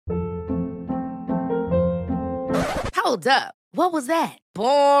Hold up. What was that?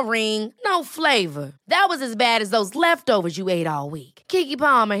 Boring. No flavor. That was as bad as those leftovers you ate all week. Keke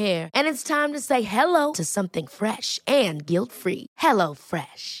Palmer here, and it's time to say hello to something fresh and guilt-free. Hello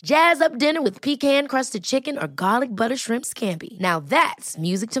Fresh. Jazz up dinner with pecan-crusted chicken or garlic butter shrimp scampi. Now that's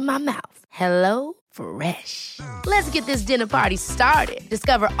music to my mouth. Hello Fresh. Let's get this dinner party started.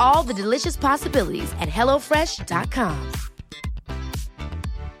 Discover all the delicious possibilities at hellofresh.com.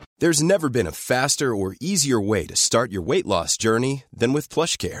 There's never been a faster or easier way to start your weight loss journey than with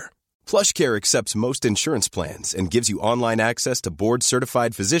PlushCare. PlushCare accepts most insurance plans and gives you online access to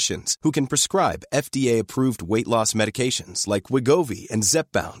board-certified physicians who can prescribe FDA-approved weight loss medications like Wegovy and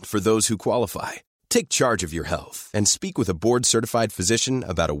Zepbound for those who qualify. Take charge of your health and speak with a board-certified physician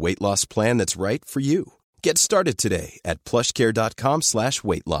about a weight loss plan that's right for you. Get started today at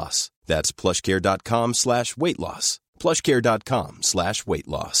plushcare.com/weight loss. That's plushcare.com/weight loss. plushcare.com/weight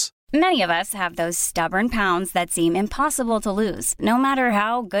loss. Many of us have those stubborn pounds that seem impossible to lose, no matter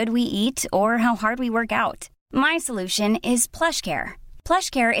how good we eat or how hard we work out. My solution is PlushCare.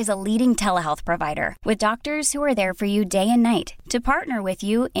 PlushCare is a leading telehealth provider with doctors who are there for you day and night to partner with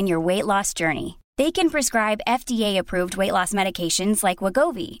you in your weight loss journey. They can prescribe FDA-approved weight loss medications like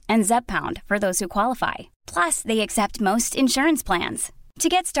Wegovy and Zepbound for those who qualify. Plus, they accept most insurance plans. To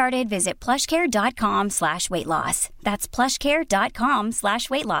get started, visit plushcare.com/weight loss. That's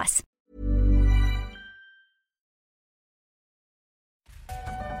plushcare.com/weight loss.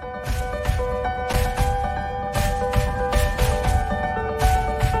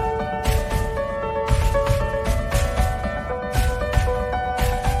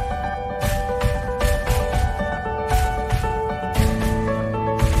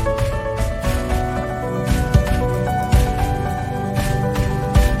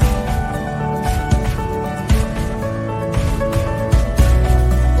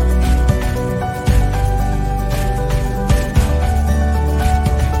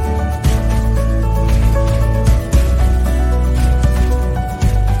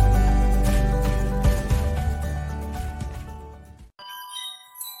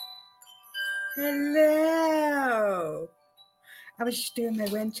 Hello. I was just doing my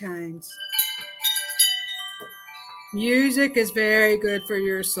wind chimes. Music is very good for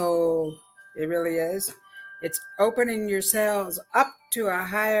your soul. It really is. It's opening your cells up to a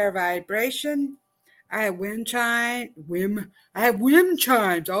higher vibration. I have wind chimes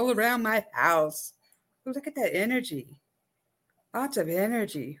all around my house. Oh, look at that energy. Lots of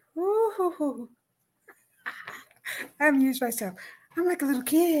energy. Ooh. I amused myself. I'm like a little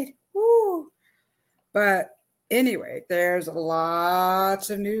kid. Ooh. But anyway, there's lots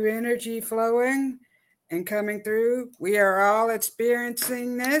of new energy flowing and coming through. We are all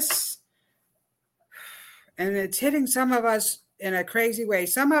experiencing this. And it's hitting some of us in a crazy way.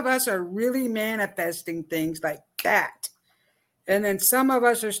 Some of us are really manifesting things like that. And then some of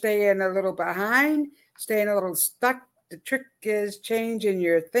us are staying a little behind, staying a little stuck. The trick is changing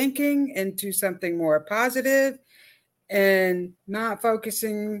your thinking into something more positive and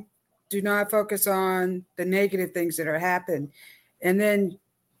do not focus on the negative things that are happening. And then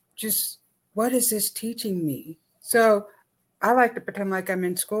just, what is this teaching me? So I like to pretend like I'm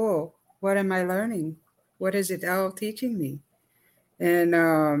in school. What am I learning? What is it all teaching me?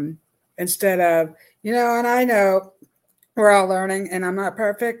 And instead of, and I know we're all learning and I'm not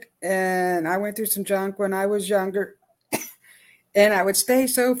perfect. And I went through some junk when I was younger. And I would stay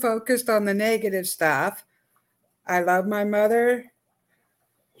so focused on the negative stuff. I love my mother.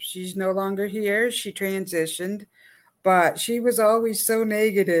 She's no longer here. She transitioned, but she was always so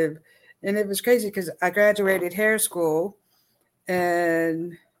negative. And it was crazy because I graduated hair school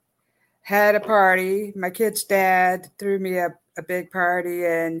and had a party. My kid's dad threw me a big party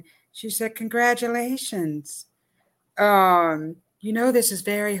and she said, "Congratulations. This is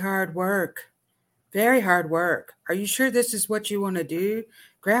very hard work. Very hard work. Are you sure this is what you want to do?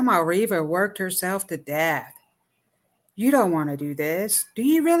 Grandma Reva worked herself to death. You don't want to do this. Do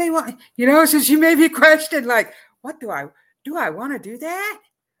you really want, so she made me question, like, what do I want to do that?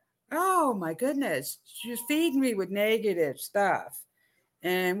 Oh my goodness. She's feeding me with negative stuff.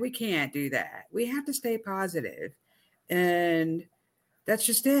 And we can't do that. We have to stay positive. And that's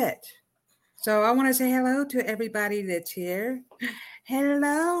just it. So I want to say hello to everybody that's here.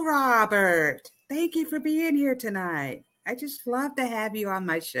 Hello, Robert. Thank you for being here tonight. I just love to have you on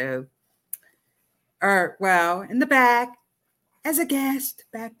my show. In the back, as a guest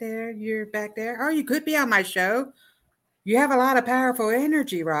back there. You're back there. Or you could be on my show. You have a lot of powerful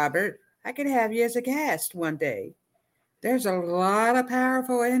energy, Robert. I could have you as a guest one day. There's a lot of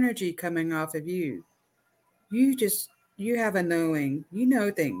powerful energy coming off of you. You have a knowing. You know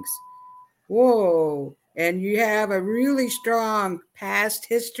things. Whoa. and you have a really strong past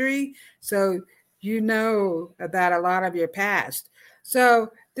history, so you know about a lot of your past.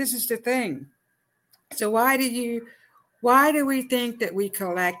 So this is the thing. So why do we think that we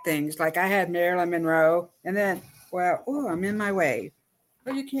collect things? Like I had Marilyn Monroe, and then, well, oh, I'm in my way.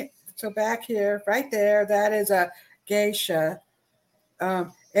 Well, you can't. So back here, right there, that is a geisha.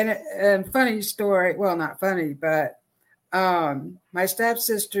 And funny story. Well, not funny, but my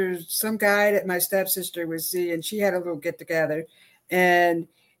stepsister, some guy that my stepsister was seeing, she had a little get together, and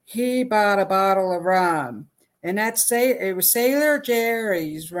he bought a bottle of rum, and it was Sailor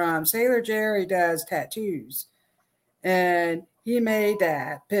Jerry's rum. Sailor Jerry does tattoos, and he made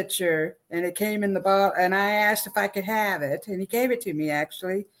that picture, and it came in the bottle, and I asked if I could have it, and he gave it to me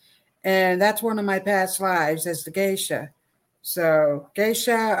actually, and that's one of my past lives as the geisha. So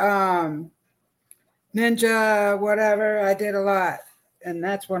geisha, ninja, whatever. I did a lot, and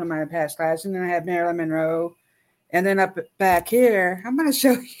that's one of my past lives. And then I had Marilyn Monroe, and then up back here, I'm going to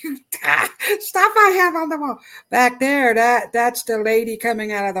show you stuff I have on the wall. Back there, that's the lady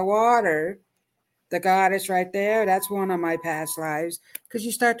coming out of the water, the goddess right there. That's one of my past lives because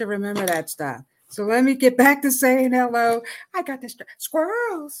you start to remember that stuff. So let me get back to saying hello. I got this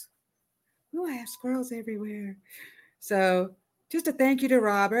squirrels. Oh, I have squirrels everywhere. So just a thank you to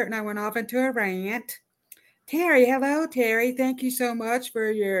Robert, and I went off into a rant. Terry, hello, Terry. Thank you so much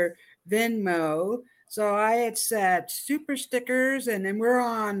for your Venmo. So I had set super stickers, and then we're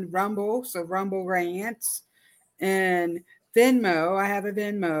on Rumble, so Rumble Rants. And Venmo, I have a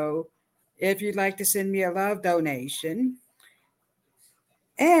Venmo if you'd like to send me a love donation.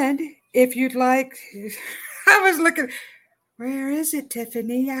 And if you'd like, I was looking, where is it,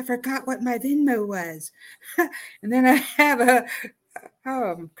 Tiffany? I forgot what my Venmo was. And then I have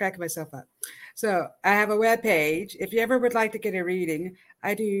I'm cracking myself up. So I have a web page. If you ever would like to get a reading,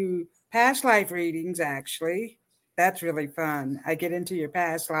 I do past life readings, actually. That's really fun. I get into your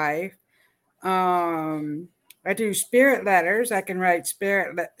past life. I do spirit letters. I can write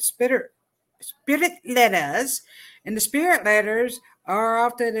spirit letters. And the spirit letters are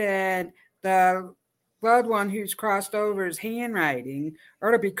often in the loved one who's crossed over's handwriting, or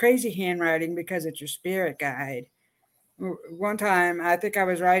it'll be crazy handwriting because it's your spirit guide. One time, I think I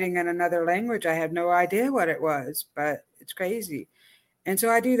was writing in another language. I had no idea what it was, but it's crazy. And so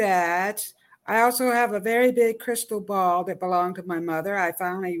I do that. I also have a very big crystal ball that belonged to my mother. I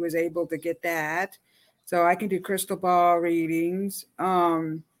finally was able to get that. So I can do crystal ball readings.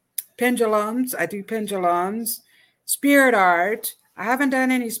 Pendulums. I do pendulums. Spirit art. I haven't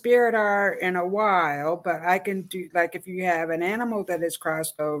done any spirit art in a while, but I can do, like, if you have an animal that is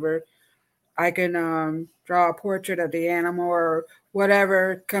crossed over, I can draw a portrait of the animal or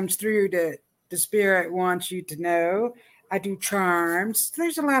whatever comes through that the spirit wants you to know. I do charms.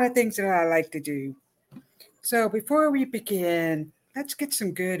 There's a lot of things that I like to do. So before we begin, let's get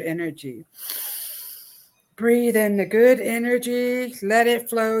some good energy. Breathe in the good energy. Let it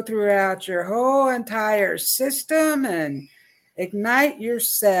flow throughout your whole entire system and ignite your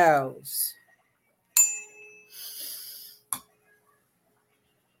cells.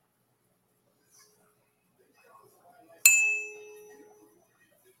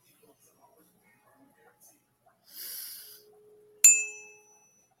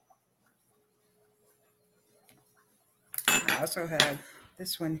 I also have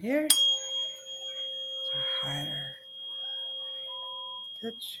this one here. Higher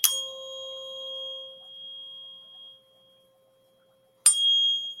touch.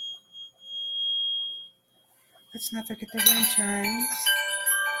 Let's not forget the wind chimes.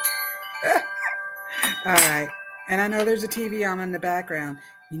 All right. And I know there's a TV on in the background.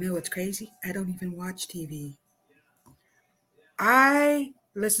 You know what's crazy? I don't even watch TV. I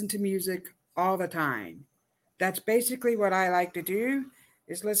listen to music all the time. That's basically what I like to do,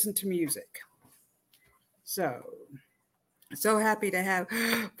 is listen to music. So happy to have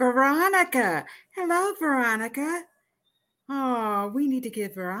Veronica. Hello, Veronica. Oh, we need to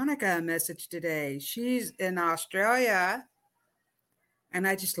give Veronica a message today. She's in Australia, and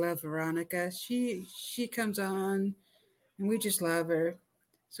I just love Veronica. She comes on, and we just love her.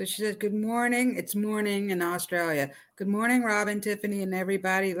 So she says, good morning. It's morning in Australia. Good morning, Robin, Tiffany, and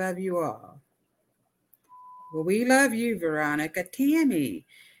everybody. Love you all. Well, we love you, Veronica. Tammy.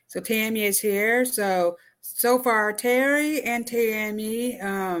 So Tammy is here. So far, Terry and Tammy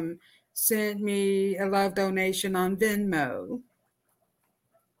sent me a love donation on Venmo.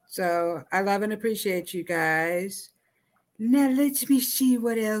 So I love and appreciate you guys. Now let me see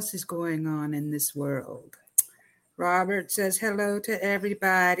what else is going on in this world. Robert says hello to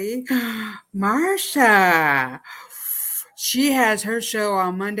everybody. Marsha. She has her show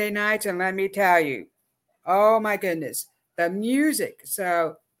on Monday nights, and let me tell you, Oh my goodness. The music.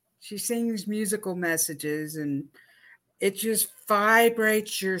 So she sings musical messages and it just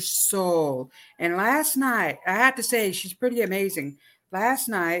vibrates your soul. And last night, I have to say, she's pretty amazing. Last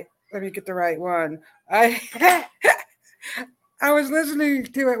night, let me get the right one. I I was listening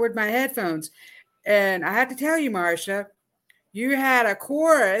to it with my headphones, and I have to tell you, Marcia, you had a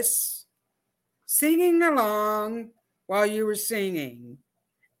chorus singing along while you were singing.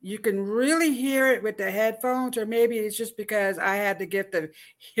 You can really hear it with the headphones, or maybe it's just because I had the gift of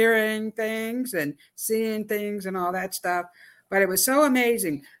hearing things and seeing things and all that stuff. But it was so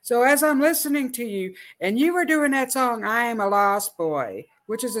amazing. So as I'm listening to you, and you were doing that song, I Am a Lost Boy,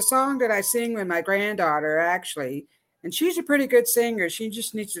 which is a song that I sing with my granddaughter, actually. And she's a pretty good singer. She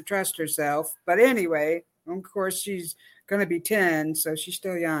just needs to trust herself. But anyway, of course, she's going to be 10, so she's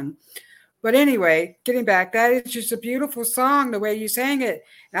still young. But anyway, getting back, that is just a beautiful song, the way you sang it.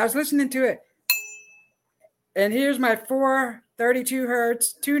 And I was listening to it. And here's my 432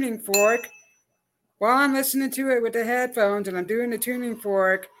 hertz tuning fork. While I'm listening to it with the headphones and I'm doing the tuning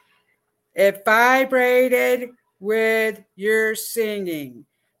fork, it vibrated with your singing.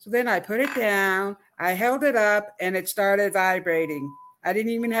 So then I put it down, I held it up, and it started vibrating. I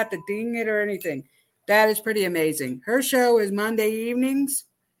didn't even have to ding it or anything. That is pretty amazing. Her show is Monday evenings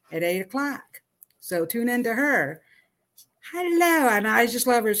at 8 o'clock. So tune into her. Hello, and I just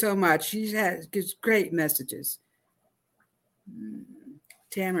love her so much. She gives great messages.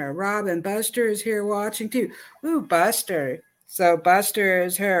 Tamara, Rob, and Buster is here watching too. Ooh, Buster. So Buster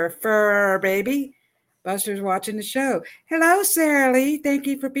is her fur baby. Buster's watching the show. Hello, Sarah Lee. Thank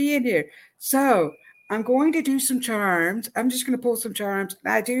you for being here. So I'm going to do some charms. I'm just going to pull some charms.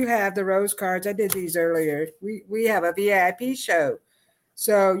 I do have the rose cards. I did these earlier. We have a VIP show.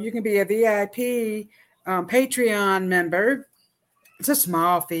 So you can be a VIP Patreon member. It's a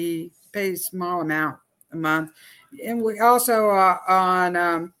small fee. Pay a small amount a month. And we also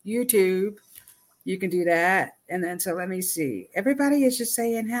on YouTube, you can do that. And then, so let me see. Everybody is just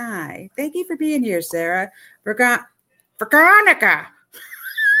saying hi. Thank you for being here, Sarah. Veronica.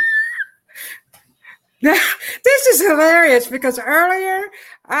 This is hilarious because earlier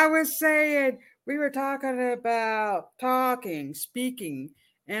I was saying we were talking about speaking.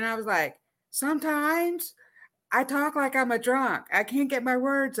 And I was like, sometimes I talk like I'm a drunk. I can't get my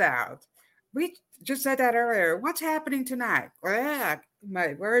words out. We just said that earlier. What's happening tonight? Well,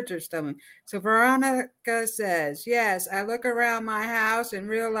 my words are stumbling. So Veronica says, yes, I look around my house and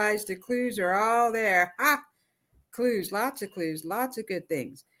realize the clues are all there. Ha! Clues, lots of good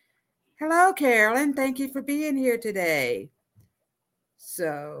things. Hello, Carolyn. Thank you for being here today.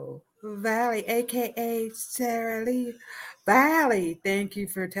 So, Valley, a.k.a. Sarah Lee. Valley, thank you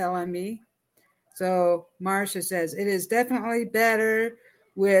for telling me. So Marcia says, it is definitely better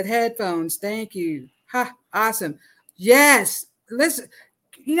with headphones. Thank you. Ha, awesome. Yes. Listen,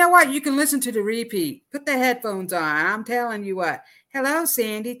 you know what? You can listen to the repeat. Put the headphones on. I'm telling you what. Hello,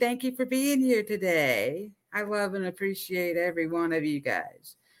 Sandy. Thank you for being here today. I love and appreciate every one of you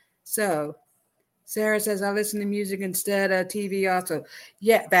guys. So Sarah says, I listen to music instead of TV also.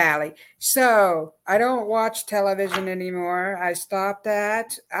 Yeah, Valley. So I don't watch television anymore. I stopped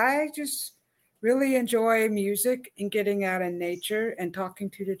that. I just really enjoy music and getting out in nature and talking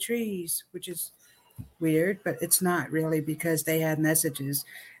to the trees, which is weird, but it's not really because they had messages.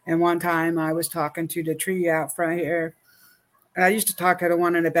 And one time I was talking to the tree out front here. I used to talk to the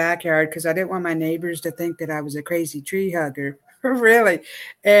one in the backyard because I didn't want my neighbors to think that I was a crazy tree hugger. Really.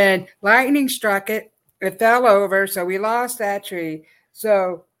 And lightning struck it. It fell over. So we lost that tree.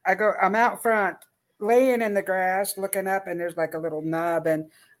 So I'm out front laying in the grass looking up and there's like a little nub. And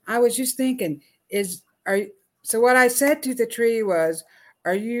I was just thinking, so what I said to the tree was,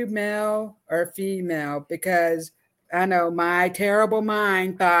 are you male or female? Because I know my terrible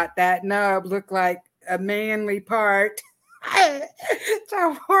mind thought that nub looked like a manly part. It's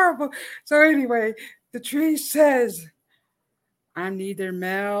so horrible. So anyway, the tree says, I'm neither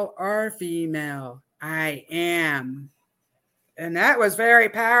male or female. I am. And that was very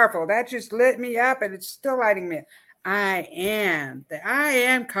powerful. That just lit me up and it's still lighting me up. I am. The I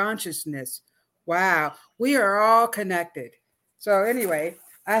am consciousness. Wow. We are all connected. So anyway,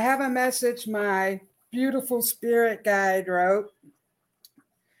 I have a message my beautiful spirit guide wrote.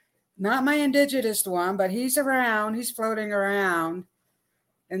 Not my indigenous one, but he's around. He's floating around.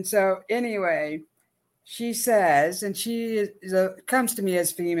 And so anyway, she says, and she comes to me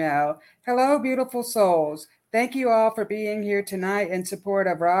as female. Hello, beautiful souls. Thank you all for being here tonight in support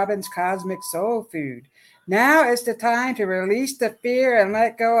of Robin's Cosmic Soul Food. Now is the time to release the fear and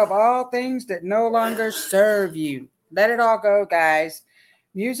let go of all things that no longer serve you. Let it all go, guys.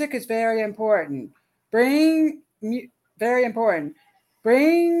 Music is very important. very important,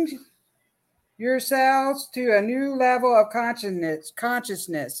 bring yourselves to a new level of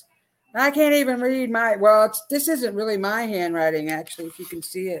consciousness. I can't even read this isn't really my handwriting, actually, if you can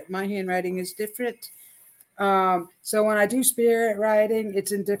see it. My handwriting is different. So when I do spirit writing,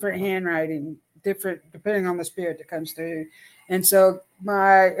 it's in different handwriting, different depending on the spirit that comes through. And so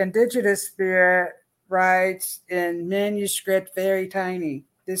my indigenous spirit writes in manuscript, very tiny.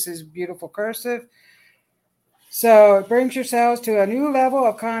 This is beautiful cursive. So it brings yourselves to a new level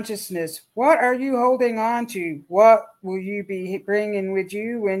of consciousness. What are you holding on to? What will you be bringing with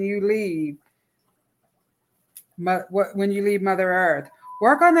you when you leave? When you leave Mother Earth?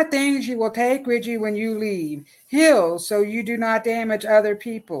 Work on the things you will take with you when you leave. Heal so you do not damage other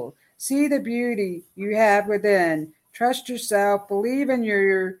people. See the beauty you have within. Trust yourself. Believe in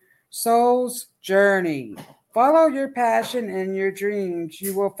your soul's journey. Follow your passion and your dreams.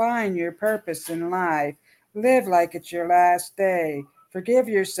 You will find your purpose in life. Live like it's your last day. Forgive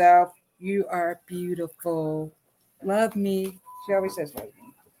yourself. You are beautiful. Love me. She always says love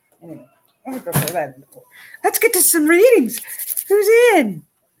me. Anyway, I'm going to go for that. Let's get to some readings. Who's in?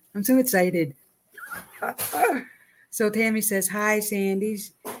 I'm so excited. So Tammy says, hi,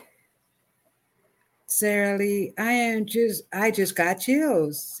 Sandy's. Sarah Lee, I just got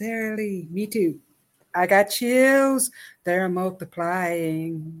chills. Sarah Lee, me too. I got chills. They're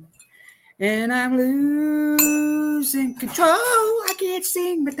multiplying. And I'm losing control. I can't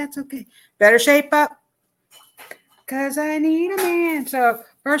sing, but that's okay. Better shape up, because I need a man. So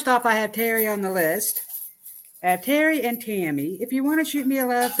first off, I have Terry on the list. I have Terry and Tammy. If you want to shoot me a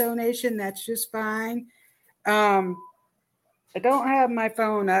love donation, that's just fine. I don't have my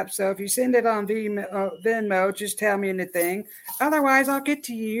phone up, so if you send it on Venmo, just tell me anything. Otherwise, I'll get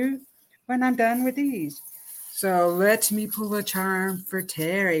to you when I'm done with these. So let me pull a charm for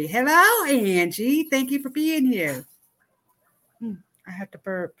Terry. Hello, Angie. Thank you for being here. I have to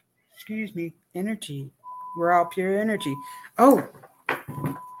burp. Excuse me. Energy. We're all pure energy. Oh.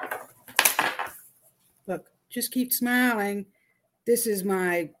 Look, just keep smiling. This is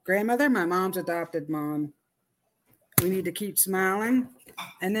my grandmother, my mom's adopted mom. We need to keep smiling.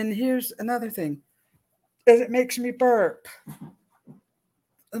 And then here's another thing. It makes me burp.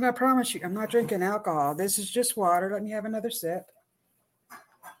 And I promise you, I'm not drinking alcohol. This is just water. Let me have another sip.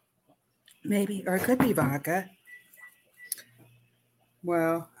 Maybe, or it could be vodka.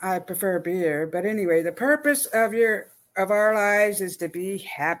 Well, I prefer beer. But anyway, the purpose of our lives is to be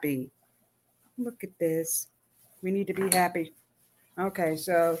happy. Look at this. We need to be happy. Okay,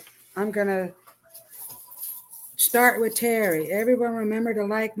 so I'm going to start with Terry. Everyone remember to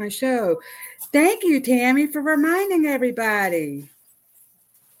like my show. Thank you, Tammy, for reminding everybody.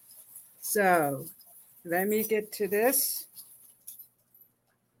 So let me get to this.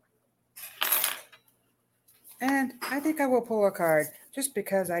 And I think I will pull a card just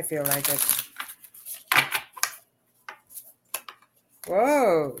because I feel like it.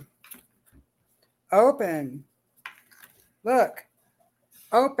 Whoa. Open. Look.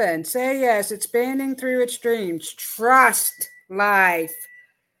 Open. Say yes. Expanding through its dreams. Trust life.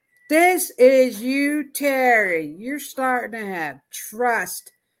 This is you, Terry. You're starting to have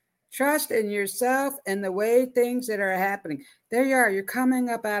trust. Trust in yourself and the way things that are happening. There you are. You're coming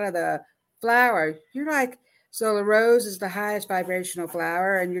up out of the flower. You're like, so the rose is the highest vibrational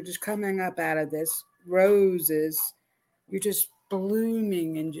flower, and you're just coming up out of this. Roses. You're just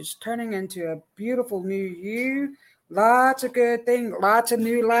blooming and just turning into a beautiful new you. Lots of good things. Lots of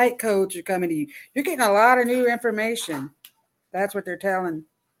new light codes are coming to you. You're getting a lot of new information. That's what they're telling.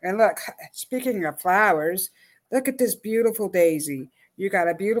 And look, speaking of flowers, look at this beautiful daisy. You got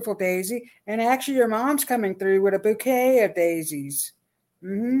a beautiful daisy, and actually your mom's coming through with a bouquet of daisies.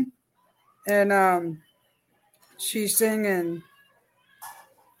 And she's singing.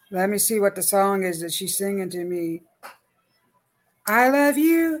 Let me see what the song is that she's singing to me. I love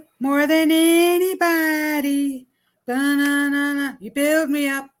you more than anybody. Da-na-na-na. You build me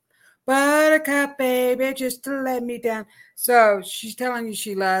up, buttercup, baby, just to let me down. So she's telling you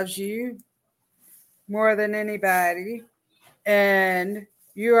she loves you more than anybody. And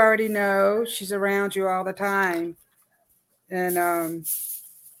you already know she's around you all the time. And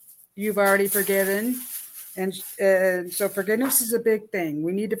you've already forgiven. And so forgiveness is a big thing.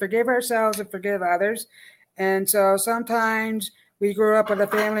 We need to forgive ourselves and forgive others. And so sometimes we grew up with a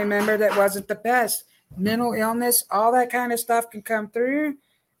family member that wasn't the best. Mental illness, all that kind of stuff can come through.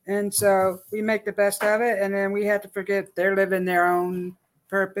 And so we make the best of it. And then we have to forget they're living their own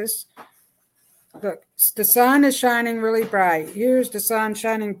purpose. Look, the sun is shining really bright. Here's the sun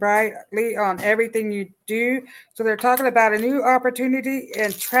shining brightly on everything you do. So they're talking about a new opportunity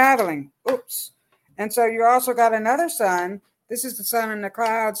in traveling. Oops. And so you also got another sun. This is the sun in the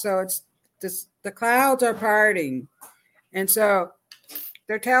clouds. So it's this, the clouds are parting. And so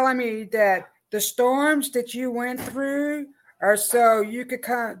they're telling me that the storms that you went through are so you could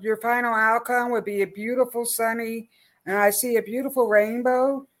come, your final outcome would be a beautiful sunny, and I see a beautiful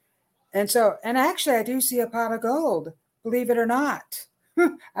rainbow. And so, and actually I do see a pot of gold, believe it or not.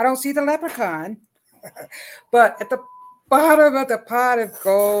 I don't see the leprechaun, but at the bottom of the pot of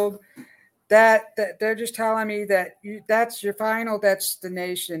gold, that they're just telling me that that's your final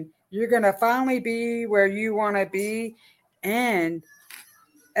destination. You're going to finally be where you want to be, and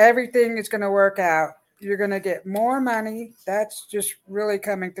everything is going to work out. You're going to get more money. That's just really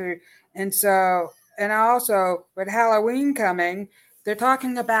coming through. And so, and also with Halloween coming, they're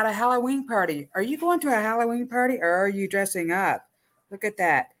talking about a Halloween party. Are you going to a Halloween party, or are you dressing up? Look at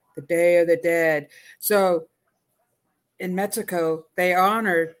that. The Day of the Dead. So in Mexico, they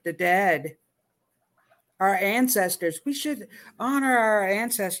honor the dead, our ancestors. We should honor our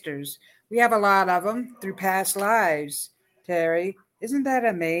ancestors. We have a lot of them through past lives, Terry. Isn't that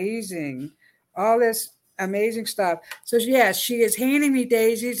amazing? All this amazing stuff. So, yes, she is handing me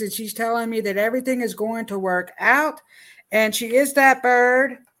daisies, and she's telling me that everything is going to work out. And she is that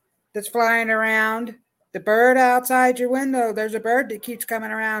bird that's flying around. The bird outside your window. There's a bird that keeps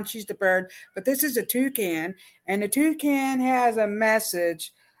coming around. She's the bird. But this is a toucan, and the toucan has a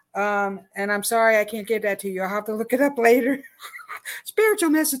message. And I'm sorry I can't give that to you. I'll have to look it up later. Spiritual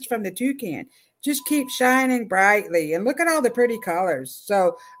message from the toucan. Just keep shining brightly, and look at all the pretty colors.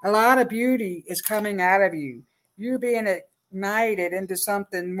 So a lot of beauty is coming out of you. You're being ignited into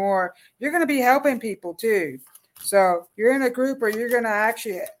something more. You're going to be helping people too. So you're in a group where you're going to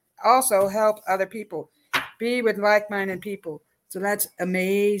actually also help other people, be with like-minded people. So that's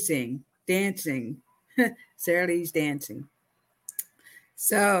amazing. Dancing. Sarah Lee's dancing.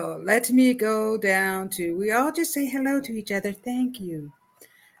 So let me go down to, we all just say hello to each other. Thank you.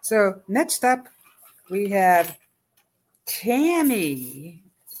 So next up, we have Tamara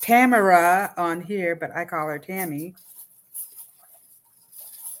on here, but I call her Tammy.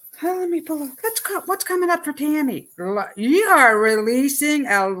 Let me pull up. What's coming up for Tammy? You are releasing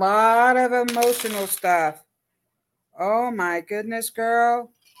a lot of emotional stuff. Oh my goodness,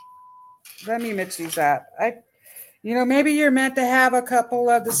 girl. Let me mix these up. Maybe you're meant to have a couple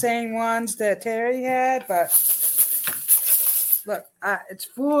of the same ones that Terry had, but look, it's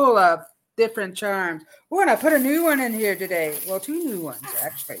full of different charms. Oh, and I put a new one in here today. Well, 2 new ones,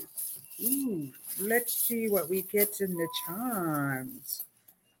 actually. Ooh, let's see what we get in the charms.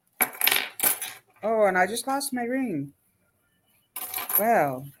 Oh, and I just lost my ring.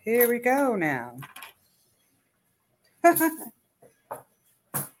 Well, here we go now.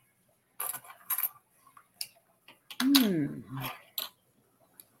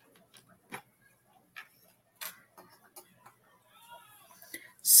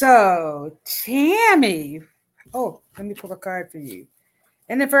 So, Tammy. Oh, let me pull a card for you.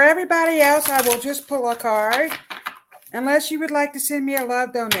 And then for everybody else, I will just pull a card. Unless you would like to send me a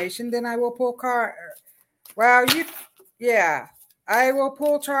love donation, then I will pull card. Well, I will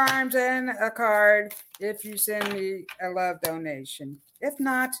pull charms and a card if you send me a love donation. If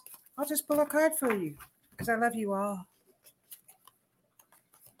not, I'll just pull a card for you because I love you all.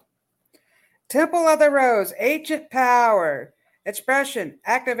 Temple of the Rose, Ancient Power, Expression,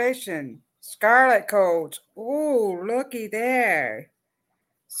 Activation, Scarlet Codes. Ooh, looky there.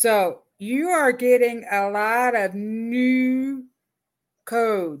 So you are getting a lot of new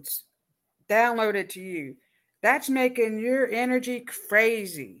codes downloaded to you. That's making your energy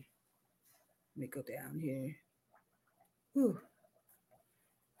crazy. Let me go down here. Whew.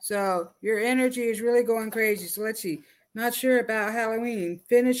 So your energy is really going crazy. So let's see. Not sure about Halloween.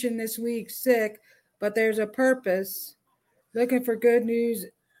 Finishing this week sick, but there's a purpose. Looking for good news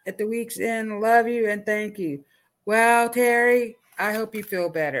at the week's end. Love you and thank you. Well, Terry, I hope you feel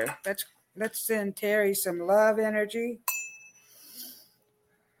better. Let's send Terry some love energy.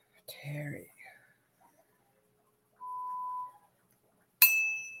 Terry.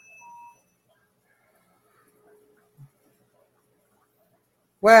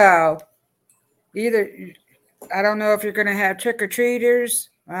 Well, I don't know if you're going to have trick-or-treaters.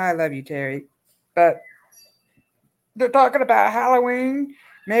 I love you, Terry. But they're talking about Halloween.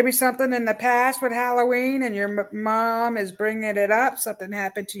 Maybe something in the past with Halloween and your mom is bringing it up. Something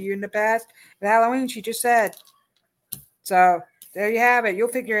happened to you in the past. With Halloween, she just said. So there you have it. You'll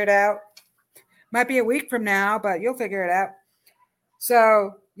figure it out. Might be a week from now, but you'll figure it out.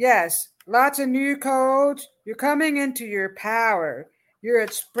 So, yes, lots of new codes. You're coming into your power. You're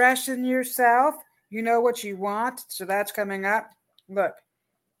expressing yourself. You know what you want. So that's coming up. Look,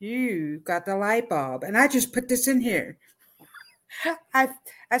 you got the light bulb. And I just put this in here. I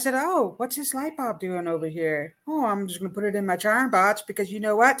said, oh, what's this light bulb doing over here? Oh, I'm just going to put it in my charm box because you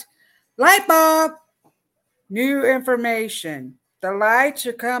know what? Light bulb, new information. The lights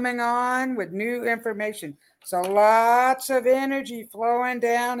are coming on with new information. So lots of energy flowing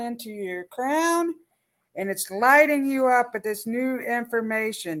down into your crown, and it's lighting you up with this new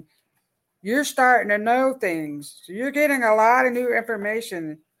information. You're starting to know things. So you're getting a lot of new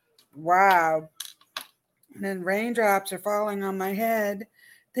information. Wow. And then raindrops are falling on my head.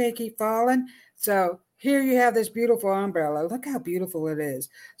 They keep falling. So here you have this beautiful umbrella. Look how beautiful it is.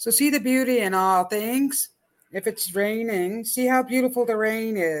 So see the beauty in all things. If it's raining, see how beautiful the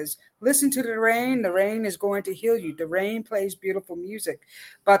rain is. Listen to the rain. The rain is going to heal you. The rain plays beautiful music.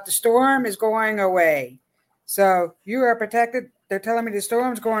 But the storm is going away. So you are protected. They're telling me the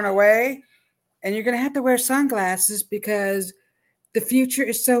storm's going away. And you're going to have to wear sunglasses because the future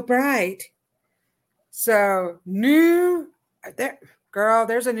is so bright. So girl,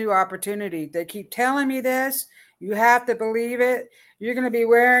 there's a new opportunity. They keep telling me this. You have to believe it. You're going to be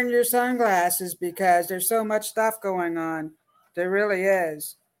wearing your sunglasses because there's so much stuff going on. There really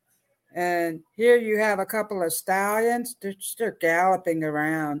is. And here you have a couple of stallions. They're galloping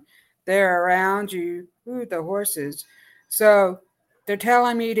around. They're around you. Ooh, the horses. So they're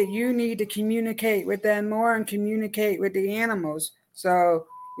telling me that you need to communicate with them more and communicate with the animals. So,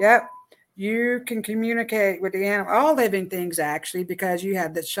 yep. You can communicate with the animal, all living things actually, because you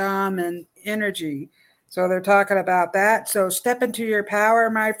have the shaman energy. So they're talking about that. So step into your power,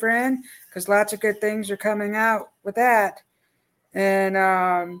 my friend, because lots of good things are coming out with that. And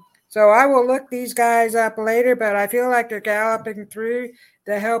so I will look these guys up later, but I feel like they're galloping through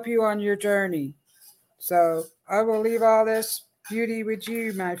to help you on your journey. So I will leave all this beauty with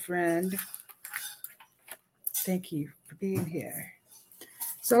you, my friend. Thank you for being here.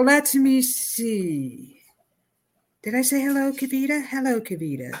 So let me see. Did I say hello, Kavita? Hello,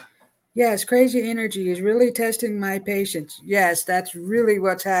 Kavita. Yes, crazy energy is really testing my patience. Yes, that's really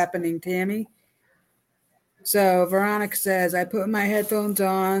what's happening, Tammy. So Veronica says, I put my headphones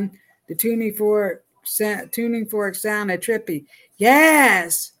on. The tuning fork sounded trippy.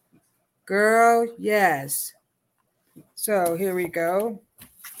 Yes, girl, yes. So here we go.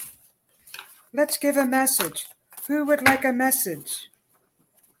 Let's give a message. Who would like a message?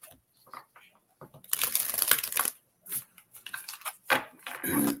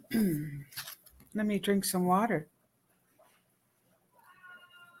 Let me drink some water.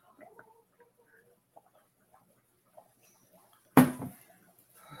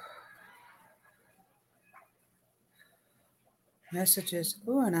 Messages.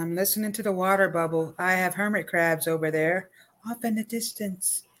 Oh, and I'm listening to the water bubble. I have hermit crabs over there, off in the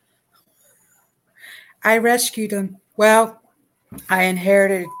distance. I rescued them. Well, I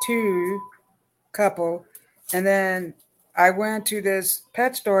inherited 2 couple, and then I went to this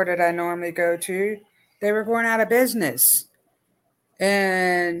pet store that I normally go to. They were going out of business,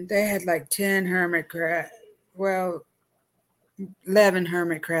 and they had like 10 hermit crabs. Well, 11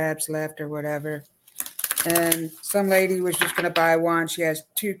 hermit crabs left or whatever. And some lady was just going to buy one. She has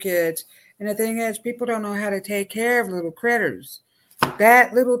 2 kids. And the thing is, people don't know how to take care of little critters.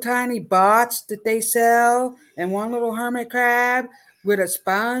 That little tiny bots that they sell and one little hermit crab with a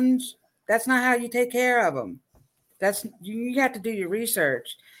sponge, that's not how you take care of them. You have to do your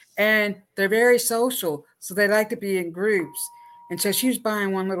research. And they're very social, so they like to be in groups. And so she was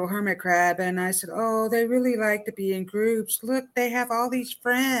buying one little hermit crab, and I said, oh, they really like to be in groups. Look, they have all these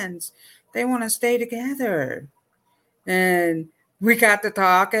friends. They want to stay together. And we got to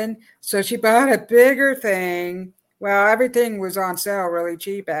talking. So she bought a bigger thing. Well, everything was on sale really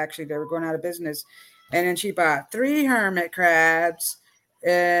cheap, actually. They were going out of business. And then she bought 3 hermit crabs.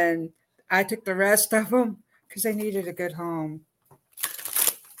 And I took the rest of them because they needed a good home.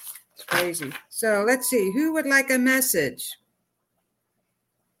 It's crazy. So let's see. Who would like a message?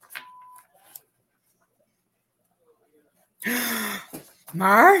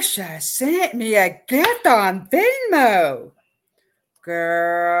 Marsha sent me a gift on Venmo.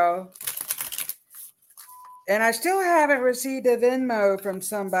 Girl. And I still haven't received a Venmo from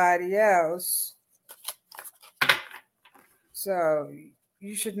somebody else. So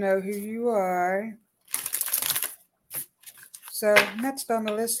you should know who you are. So next on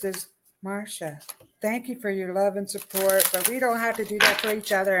the list is Marsha. Thank you for your love and support, but we don't have to do that for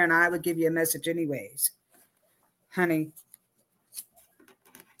each other, and I would give you a message anyways. Honey,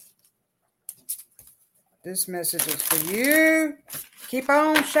 this message is for you. Keep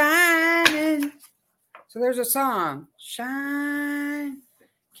on shining. So there's a song. Shine.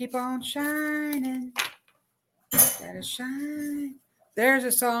 Keep on shining. Gotta shine. There's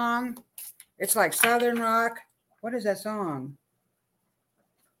a song. It's like Southern rock. What is that song?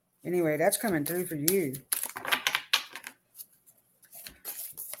 Anyway, that's coming through for you.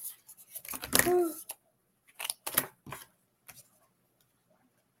 Whew.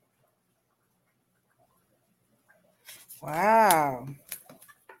 Wow.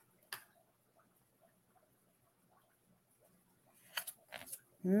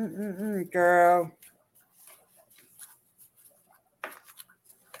 Girl.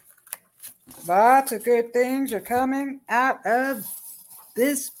 Lots of good things are coming out of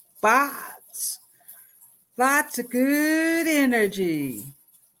this box. Lots of good energy.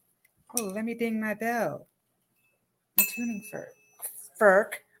 Oh, let me ding my bell. My tuning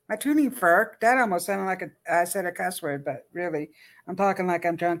fork. My tuning fork. That almost sounded like I said a cuss word, but really, I'm talking like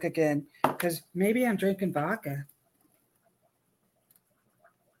I'm drunk again because maybe I'm drinking vodka.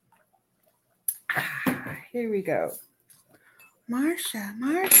 Here we go. Marsha.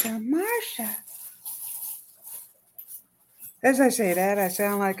 As I say that, I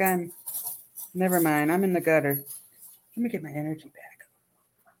sound like I'm... Never mind, I'm in the gutter. Let me get my energy back.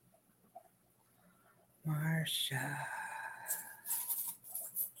 Marsha.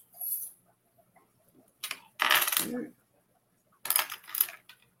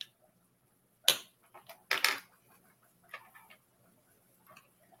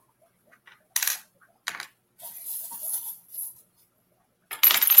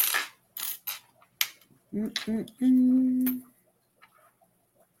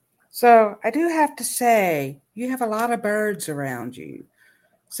 So I do have to say, you have a lot of birds around you.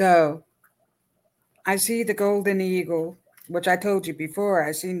 So I see the golden eagle, which I told you before.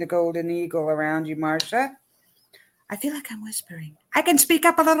 I seen the golden eagle around you, Marsha. I feel like I'm whispering. I can speak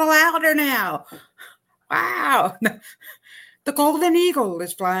up a little louder now. Wow. The golden eagle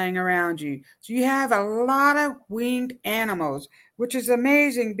is flying around you. So you have a lot of winged animals, which is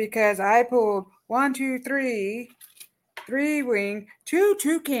amazing because I pulled 1, 2, 3 wing, 2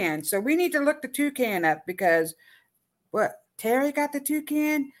 toucans. So we need to look the toucan up because what? Terry got the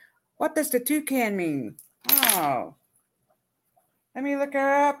toucan? What does the toucan mean? Oh. Let me look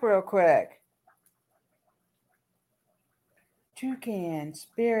her up real quick. Toucan,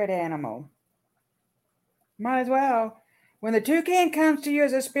 spirit animal. Might as well. When the toucan comes to you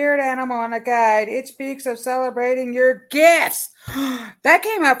as a spirit animal and a guide, it speaks of celebrating your gifts. That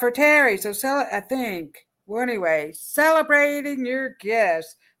came up for Terry, so I think. Well, anyway, celebrating your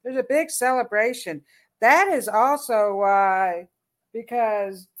gifts. There's a big celebration. That is also why,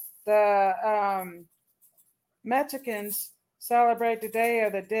 because the Mexicans celebrate the Day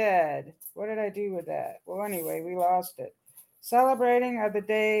of the Dead. What did I do with that? Well, anyway, we lost it. Celebrating of the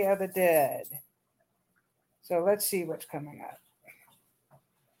Day of the Dead. So let's see what's coming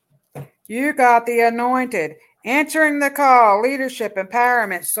up. You got the anointed. Answering the call. Leadership,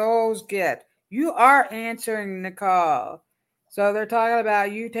 empowerment, soul's gift. You are answering the call. So they're talking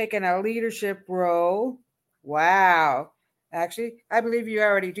about you taking a leadership role. Wow. Actually, I believe you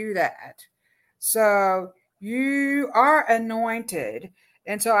already do that. So you are anointed.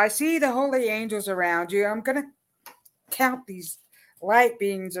 And so I see the holy angels around you. I'm going to count these light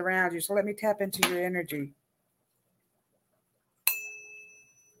beings around you. So let me tap into your energy.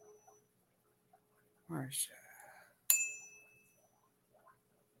 Marsha.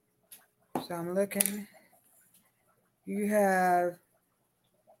 So I'm looking. You have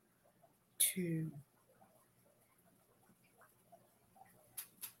 2.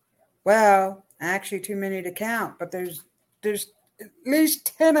 Well, actually too many to count, but there's at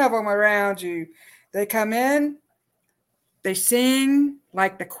least 10 of them around you. They come in, they sing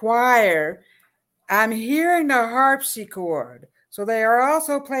like the choir. I'm hearing the harpsichord. So they are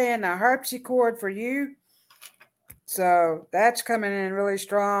also playing the harpsichord for you. So that's coming in really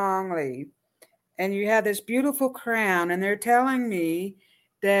strongly. And you have this beautiful crown, and they're telling me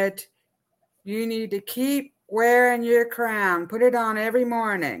that you need to keep wearing your crown. Put it on every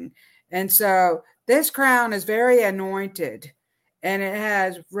morning. And so this crown is very anointed, and it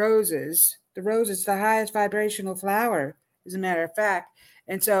has roses. The rose is the highest vibrational flower, as a matter of fact.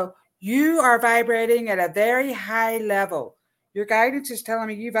 And so you are vibrating at a very high level. Your guidance is telling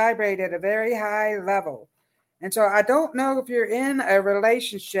me you vibrate at a very high level. And so I don't know if you're in a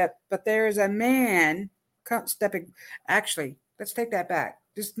relationship, but there is a man stepping. Actually, let's take that back.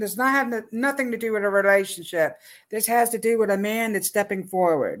 This does not have nothing to do with a relationship. This has to do with a man that's stepping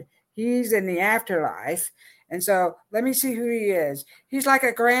forward. He's in the afterlife. And so let me see who he is. He's like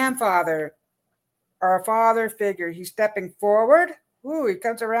a grandfather or a father figure. He's stepping forward. Ooh, he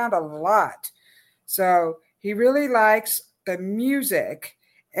comes around a lot. So he really likes the music.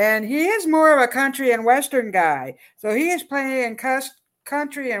 And he is more of a country and western guy. So he is playing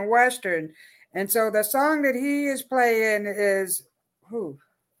country and western. And so the song that he is playing is,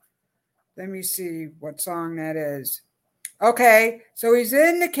 let me see what song that is. Okay, so he's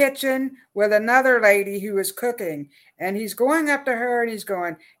in the kitchen with another lady who is cooking, and he's going up to her and he's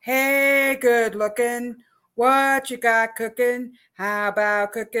going, "Hey, good looking, what you got cooking? How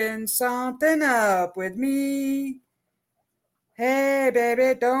about cooking something up with me? Hey,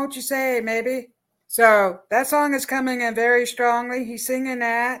 baby, don't you say maybe." So that song is coming in very strongly. He's singing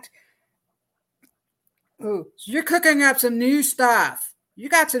that. Ooh, so you're cooking up some new stuff. You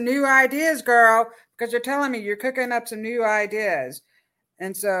got some new ideas, girl, because you're telling me you're cooking up some new ideas.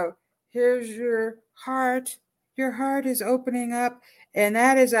 And so here's your heart. Your heart is opening up, and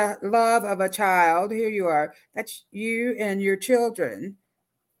that is a love of a child. Here you are. That's you and your children.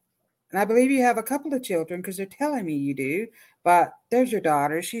 And I believe you have a couple of children because they're telling me you do. But there's your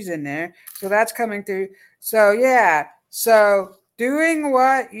daughter. She's in there. So that's coming through. So, yeah. So doing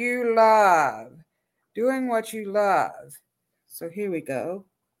what you love. Doing what you love. So here we go.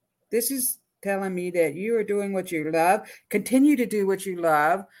 This is telling me that you are doing what you love. Continue to do what you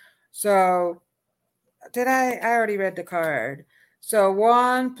love. So I already read the card. So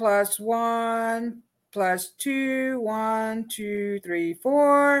 1 + 1 + 2, 1, 2, 3,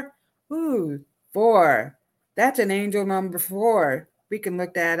 4. Ooh, 4. That's an angel number 4. We can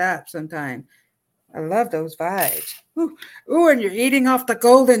look that up sometime. I love those vibes. Ooh, and you're eating off the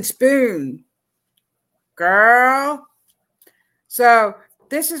golden spoon. Girl. So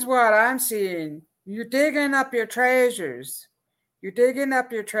this is what I'm seeing. You're digging up your treasures. You're digging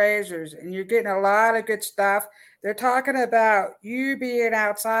up your treasures and you're getting a lot of good stuff. They're talking about you being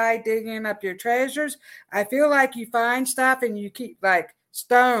outside digging up your treasures. I feel like you find stuff and you keep like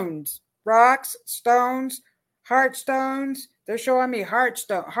stones, rocks, stones, heart stones. They're showing me heart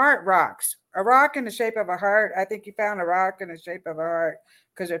rocks. A rock in the shape of a heart. I think you found a rock in the shape of a heart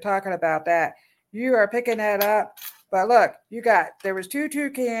because they're talking about that. You are picking that up. But look, there was 2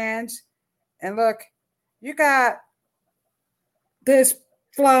 toucans, and look, you got this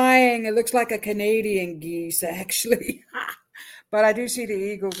flying. It looks like a Canadian geese, actually. But I do see the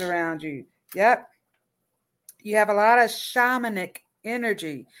eagles around you. Yep. You have a lot of shamanic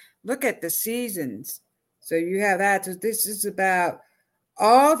energy. Look at the seasons. So you have that. So this is about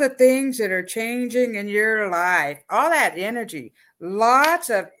all the things that are changing in your life. All that energy. Lots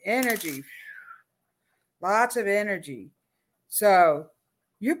of energy. Lots of energy. So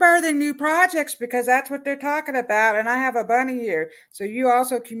you're birthing new projects because that's what they're talking about. And I have a bunny here. So you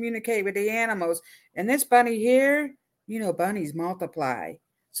also communicate with the animals. And this bunny here, bunnies multiply.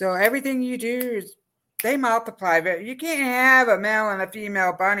 So everything you do they multiply. But you can't have a male and a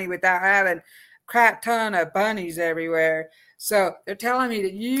female bunny without having a crap ton of bunnies everywhere. So they're telling me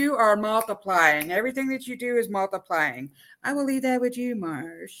that you are multiplying. Everything that you do is multiplying. I will leave that with you,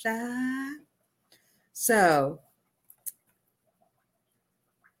 Marsha. So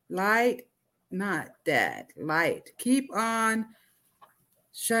light, not dad, light. Keep on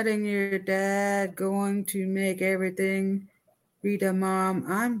shutting your dad, going to make everything. Rita, Mom,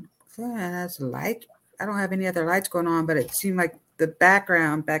 I'm glad that's light. I don't have any other lights going on, but it seemed like the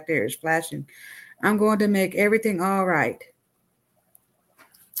background back there is flashing. I'm going to make everything all right.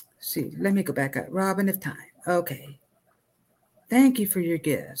 See, let me go back up. Robin of time. Okay. Thank you for your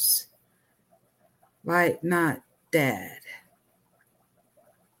gifts. Light, not dad.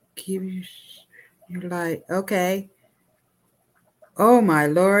 Keep your light. Okay. Oh, my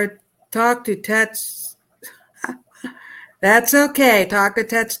Lord. Talk to Tets. That's okay. Talk to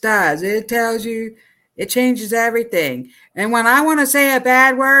Tets does. It tells you, it changes everything. And when I want to say a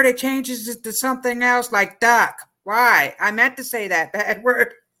bad word, it changes it to something else like duck. Why? I meant to say that bad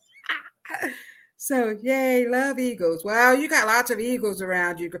word. So, yay, love eagles. Wow, you got lots of eagles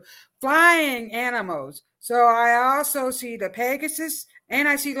around you. Flying animals. So I also see the Pegasus and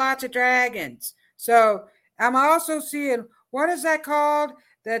I see lots of dragons. So I'm also seeing, what is that called?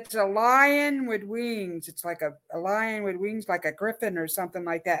 That's a lion with wings. It's like a lion with wings, like a griffin or something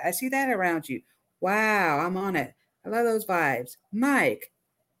like that. I see that around you. Wow, I'm on it. I love those vibes. Mike,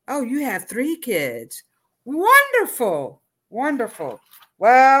 oh, you have 3 kids. Wonderful. Wonderful.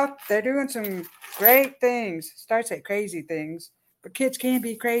 Well, they're doing some great things. Starts at crazy things. But kids can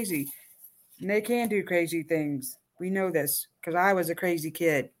be crazy. And they can do crazy things. We know this because I was a crazy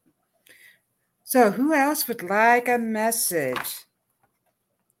kid. So who else would like a message?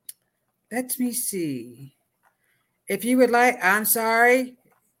 Let me see. If you would like, I'm sorry.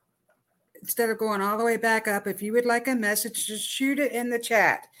 Instead of going all the way back up, if you would like a message, just shoot it in the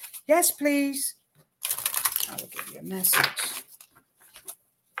chat. Yes, please. I will give you a message.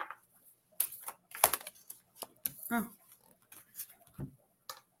 Oh.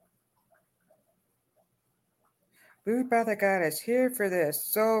 Blue Brother Goddess, here for this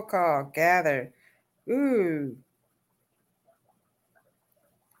so-called gather. Ooh.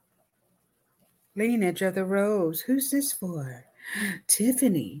 Lineage of the Rose. Who's this for?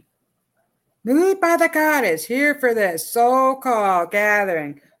 Tiffany. Moved by the Goddess, here for this so-called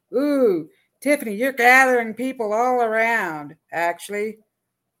gathering. Ooh, Tiffany, you're gathering people all around, actually.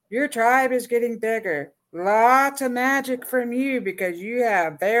 Your tribe is getting bigger. Lots of magic from you because you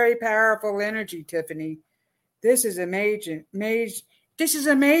have very powerful energy, Tiffany. This is amazing. This is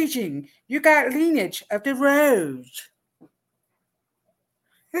amazing. You got lineage of the rose.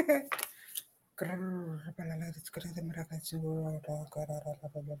 Okay.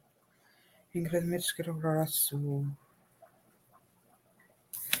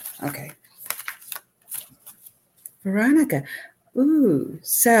 Veronica.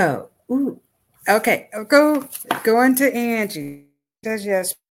 Okay, I'll go into Angie. Says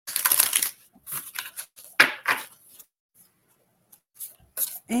yes.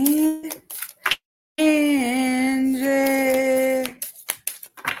 And Angie.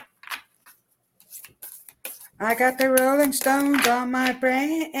 I got the Rolling Stones on my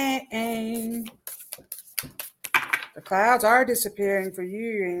brain. The clouds are disappearing for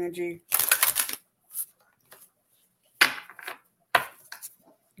you, Angie.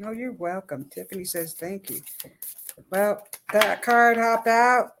 Oh, you're welcome. Tiffany says thank you. Well, that card hopped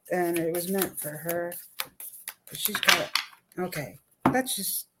out, and it was meant for her. But she's got it. Okay,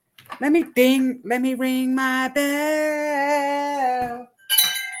 let me ring my bell.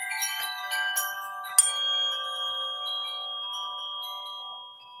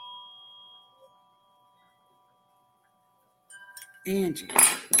 Angie,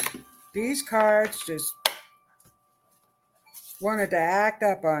 these cards just wanted to act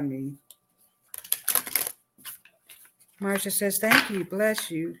up on me. Marcia says, thank you,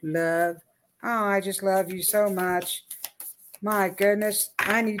 bless you, love. Oh, I just love you so much. My goodness,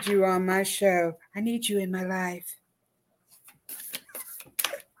 I need you on my show. I need you in my life.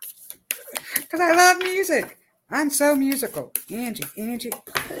 Because I love music. I'm so musical. Angie.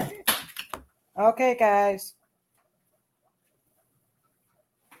 Okay, guys.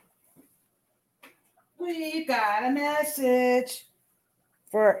 We got a message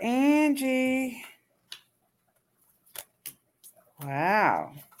for Angie.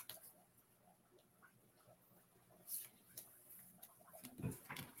 Wow.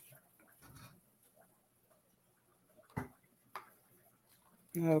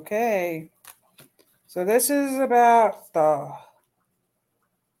 Okay. So this is about the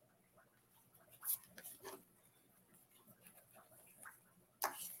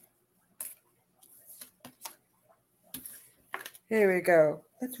Here we go.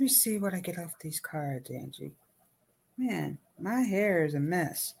 Let me see what I get off these cards, Angie. Man, my hair is a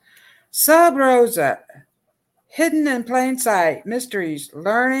mess. Sub Rosa. Hidden in plain sight. Mysteries.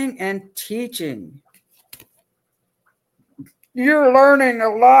 Learning and teaching. You're learning a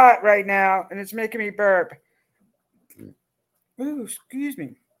lot right now, and it's making me burp. Ooh, excuse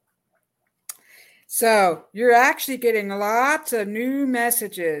me. So you're actually getting lots of new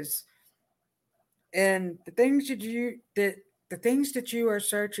messages. And the things that you are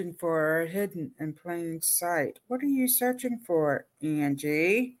searching for are hidden in plain sight. What are you searching for,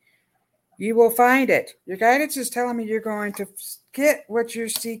 Angie? You will find it. Your guidance is telling me you're going to get what you're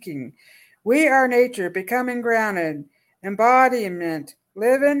seeking. We are nature, becoming grounded, embodiment,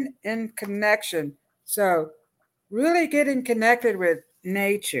 living in connection. So, really getting connected with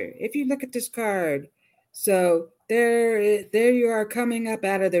nature. If you look at this card, so there you are coming up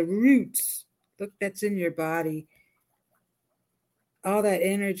out of the roots. Look, that's in your body. All that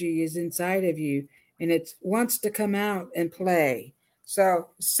energy is inside of you, and it wants to come out and play. So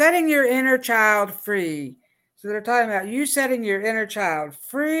setting your inner child free. So they're talking about you setting your inner child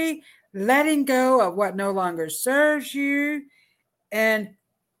free, letting go of what no longer serves you, and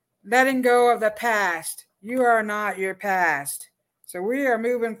letting go of the past. You are not your past. So we are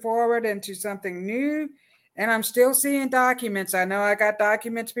moving forward into something new. And I'm still seeing documents. I know I got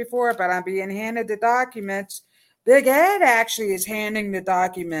documents before, but I'm being handed the documents. Big Ed actually is handing the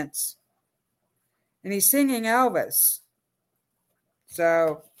documents. And he's singing Elvis.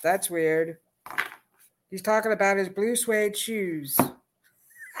 So that's weird. He's talking about his blue suede shoes.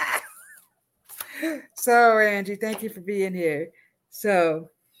 So, Angie, thank you for being here. So,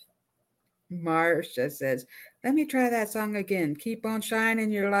 Marcia says, let me try that song again. Keep on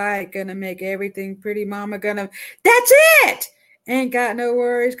shining your light. Gonna make everything pretty, mama. That's it! Ain't got no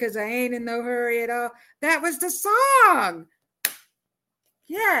worries because I ain't in no hurry at all. That was the song.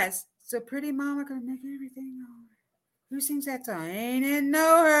 Yes. So pretty mama gonna make everything all right. Who sings that song? Ain't in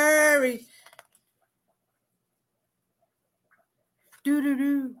no hurry.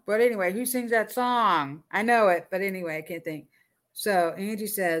 Do-do-do. But anyway, who sings that song? I know it, but anyway, I can't think. So Angie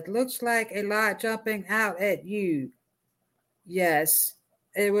said, looks like a lot jumping out at you. Yes,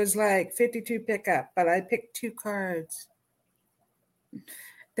 it was like 52 pickup, but I picked 2 cards.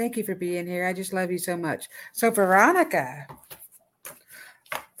 Thank you for being here. I just love you so much. So Veronica.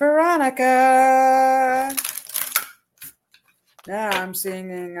 Now I'm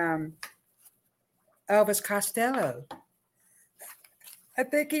singing Elvis Costello. I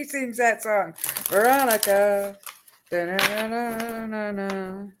think he sings that song. Veronica.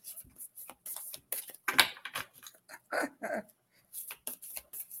 Da-na-na-na-na-na.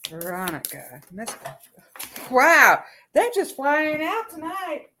 Veronica. Wow, they're just flying out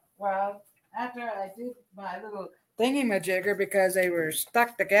tonight. Well, after I did my little thingy-majigger because they were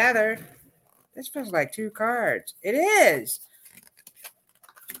stuck together. This feels like 2 cards. It is.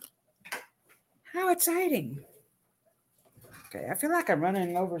 How exciting. Okay, I feel like I'm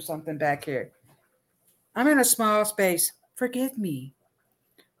running over something back here. I'm in a small space. Forgive me.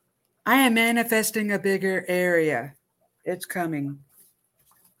 I am manifesting a bigger area. It's coming.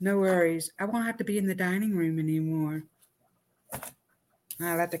 No worries. I won't have to be in the dining room anymore.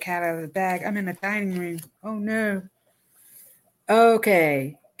 I let the cat out of the bag. I'm in the dining room. Oh, no.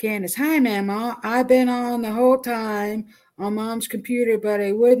 Okay. Candace. Hi, Mama. I've been on the whole time on Mom's computer, but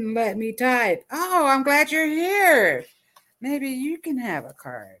it wouldn't let me type. Oh, I'm glad you're here. Maybe you can have a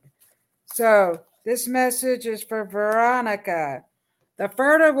card. So this message is for Veronica. The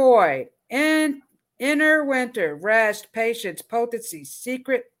fertile void, inner winter, rest, patience, potency,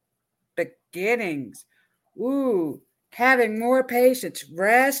 secret beginnings. Ooh, having more patience,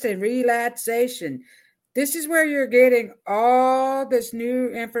 rest, and relaxation. This is where you're getting all this new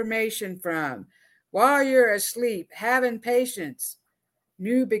information from. While you're asleep, having patience.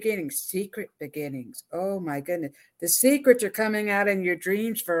 New beginnings, secret beginnings. Oh my goodness. The secrets are coming out in your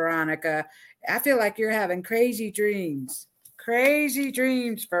dreams, Veronica. I feel like you're having crazy dreams. Crazy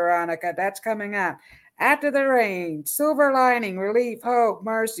dreams, Veronica. That's coming out. After the rain, silver lining, relief, hope,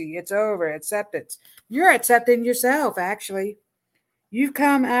 mercy. It's over. Acceptance. You're accepting yourself, actually. You've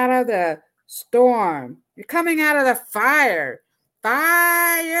come out of the storm. You're coming out of the fire.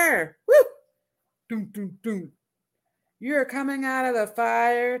 Fire. Woo! Doom, doom, doom. You are coming out of the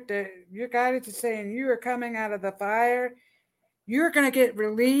fire. Your guidance is saying you are coming out of the fire. You're going to get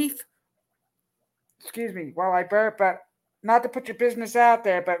relief. Excuse me while I burp, but not to put your business out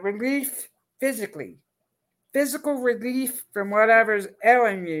there, but relief physically. Physical relief from whatever's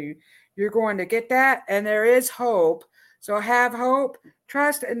ailing you. You're going to get that, and there is hope. So have hope,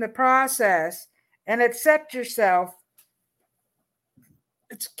 trust in the process, and accept yourself.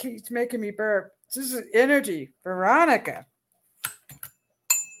 It keeps making me burp. This is energy. Veronica.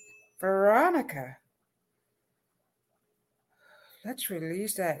 Let's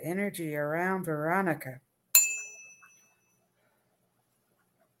release that energy around Veronica.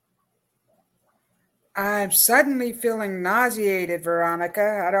 I'm suddenly feeling nauseated,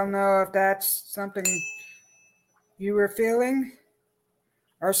 Veronica. I don't know if that's something you were feeling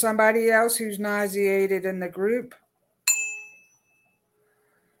or somebody else who's nauseated in the group.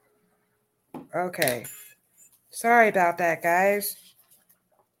 Okay. Sorry about that, guys.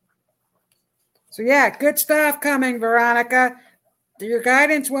 So yeah, good stuff coming, Veronica. Your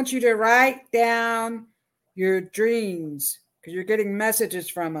guidance wants you to write down your dreams because you're getting messages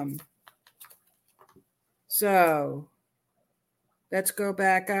from them. So let's go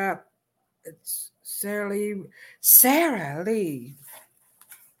back up. It's Sarah Lee.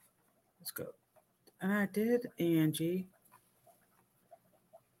 Let's go. And I did Angie.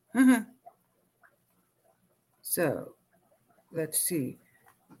 So let's see.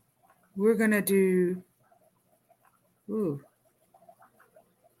 We're going to do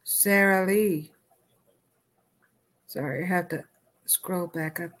Sarah Lee. Sorry, I have to scroll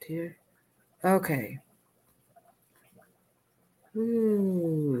back up here. Okay.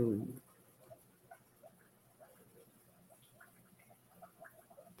 Ooh.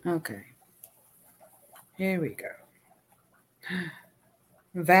 Okay. Here we go.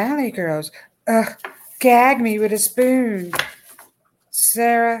 Valley Girls. Gag me with a spoon.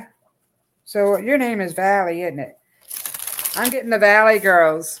 Sarah. So your name is Valley, isn't it? I'm getting the Valley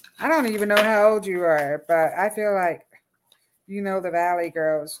Girls. I don't even know how old you are, but I feel like you know the Valley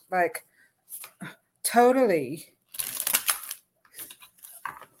Girls. Like, totally.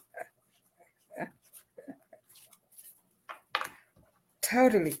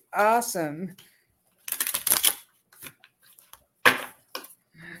 Totally awesome.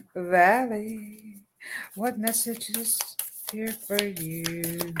 Valley, what message is here for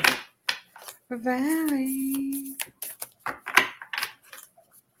you? Valley.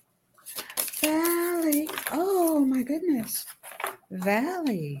 my goodness.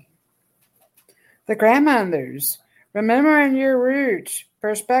 Valley. The grandmothers. Remembering your roots.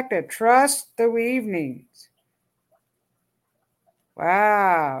 Perspective. Trust the weavings.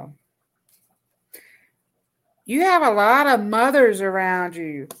 Wow. You have a lot of mothers around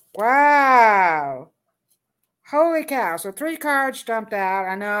you. Wow. Holy cow. So 3 cards jumped out.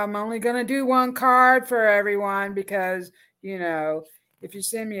 I know I'm only going to do 1 card for everyone because, if you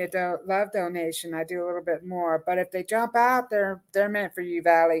send me a love donation, I do a little bit more. But if they jump out, they're meant for you,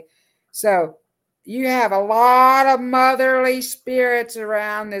 Valley. So you have a lot of motherly spirits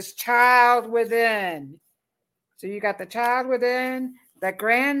around this child within. So you got the child within, the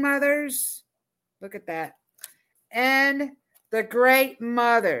grandmothers. Look at that. And the great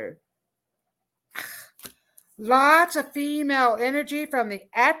mother. Lots of female energy from the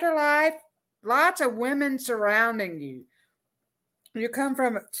afterlife. Lots of women surrounding you. You come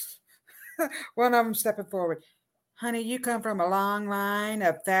from, one of them stepping forward. Honey, you come from a long line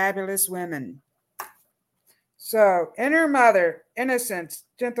of fabulous women. So, inner mother, innocence,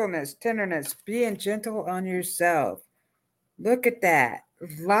 gentleness, tenderness, being gentle on yourself. Look at that.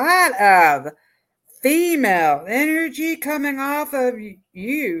 A lot of female energy coming off of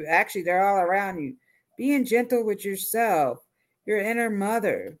you. Actually, they're all around you. Being gentle with yourself, your inner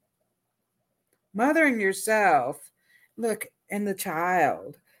mother. Mothering yourself. Look, and the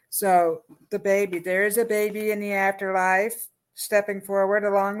child. So the baby, there is a baby in the afterlife stepping forward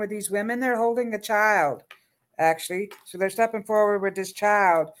along with these women. They're holding a child, actually. So they're stepping forward with this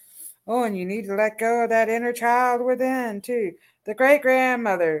child. Oh, and you need to let go of that inner child within, too. The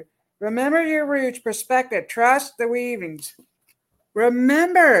great-grandmother. Remember your roots, perspective, trust the weavings.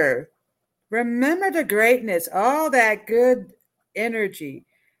 Remember the greatness, all that good energy.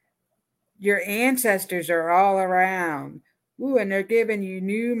 Your ancestors are all around. Ooh, and they're giving you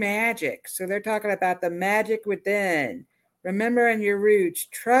new magic. So they're talking about the magic within. Remembering your roots,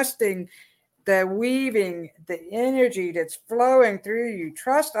 trusting the weaving, the energy that's flowing through you.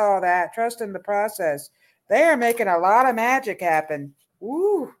 Trust all that. Trust in the process. They are making a lot of magic happen.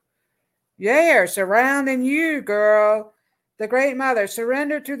 Ooh. They are surrounding you, girl. The great mother,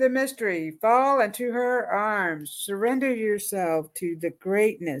 surrender to the mystery. Fall into her arms. Surrender yourself to the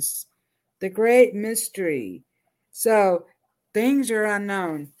greatness, the great mystery. So things are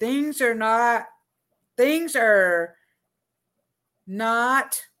unknown. Things are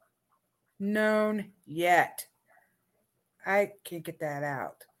not known yet. I can't get that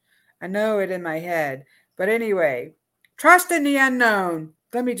out. I know it in my head. But anyway, trust in the unknown.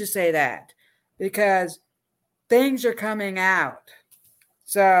 Let me just say that. Because things are coming out.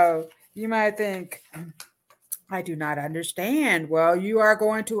 So you might think, I do not understand. Well, you are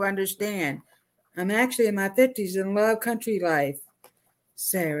going to understand. I'm actually in my 50s in love country life.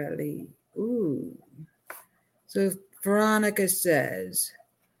 Sarah Lee. Ooh. So Veronica says,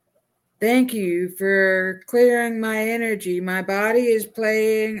 thank you for clearing my energy. My body is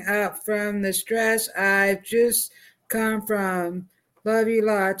playing up from the stress I've just come from. Love you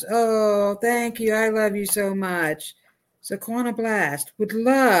lots. Oh, thank you. I love you so much. So Quantum Blast would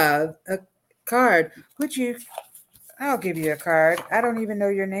love a card. Would you? I'll give you a card. I don't even know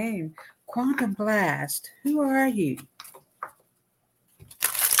your name. Quantum Blast. Who are you?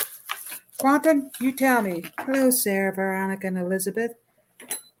 Quantum, you tell me. Hello, Sarah, Veronica, and Elizabeth.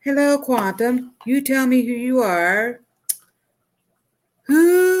 Hello, Quantum. You tell me who you are.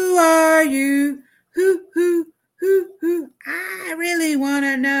 Who are you? Who? I really want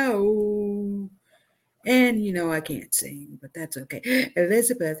to know. And I can't sing, but that's okay.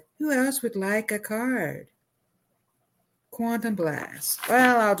 Elizabeth, who else would like a card? Quantum Blast.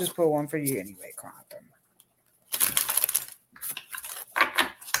 Well, I'll just pull one for you anyway,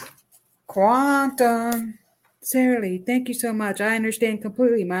 Quantum. Sarah Lee, thank you so much. I understand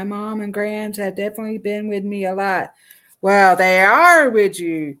completely. My mom and grands have definitely been with me a lot. Well, they are with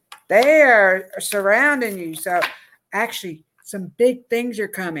you. They are surrounding you. So actually, some big things are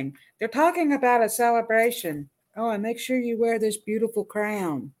coming. They're talking about a celebration. Oh, and make sure you wear this beautiful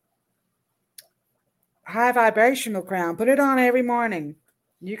crown. High vibrational crown. Put it on every morning.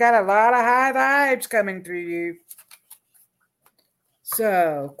 You got a lot of high vibes coming through you.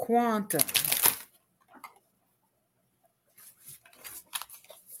 So, Quantum.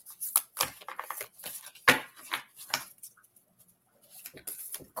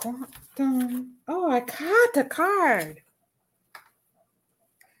 Quantum. Oh, I caught the card.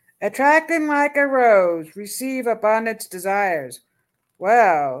 Attracting like a rose. Receive abundance desires.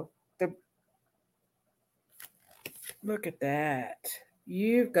 Well, look at that.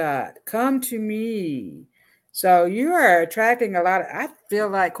 You've got come to me. So you are attracting a lot of, I feel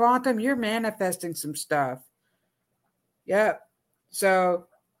like Quantum, you're manifesting some stuff. Yep. So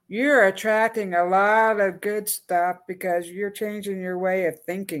you're attracting a lot of good stuff because you're changing your way of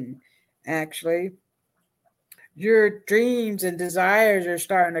thinking, actually. Your dreams and desires are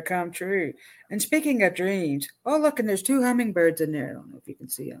starting to come true. And speaking of dreams, oh, look, and there's two hummingbirds in there. I don't know if you can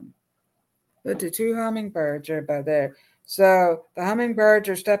see them. But the two hummingbirds are about there. So the hummingbirds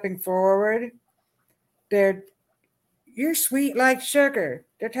are stepping forward. You're sweet like sugar.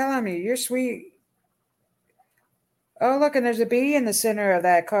 They're telling me you're sweet. Oh, look, and there's a bee in the center of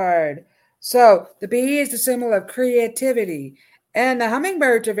that card. So the bee is the symbol of creativity. And the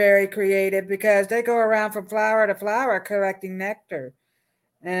hummingbirds are very creative because they go around from flower to flower collecting nectar.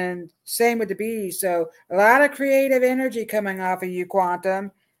 And same with the bees. So a lot of creative energy coming off of you,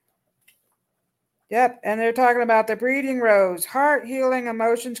 Quantum. Yep. And they're talking about the breeding rose, heart healing,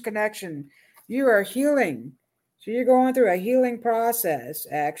 emotions connection. You are healing. So you're going through a healing process,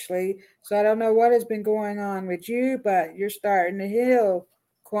 actually. So I don't know what has been going on with you, but you're starting to heal,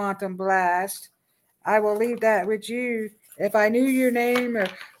 Quantum Blast. I will leave that with you. If I knew your name or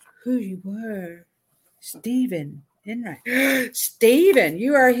who you were, Stephen. Enright. Stephen,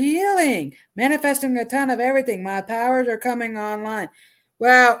 you are healing, manifesting a ton of everything. My powers are coming online.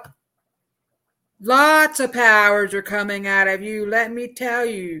 Well, lots of powers are coming out of you. Let me tell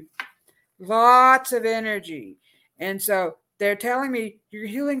you, lots of energy. And so they're telling me you're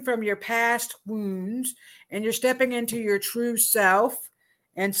healing from your past wounds and you're stepping into your true self.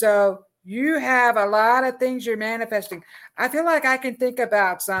 And so you have a lot of things you're manifesting. I feel like I can think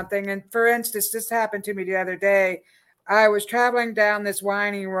about something. And for instance, this happened to me the other day. I was traveling down this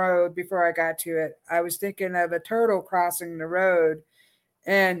winding road before I got to it. I was thinking of a turtle crossing the road.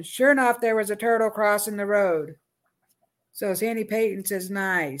 And sure enough, there was a turtle crossing the road. So Sandy Payton says,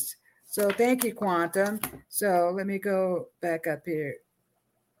 nice. So thank you, Quantum. So let me go back up here.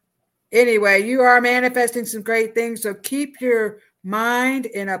 Anyway, you are manifesting some great things. So keep your mind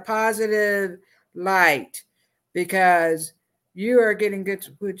in a positive light because you are getting good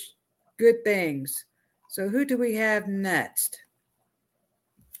things. So who do we have next?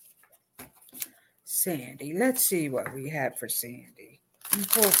 Sandy. Let's see what we have for Sandy.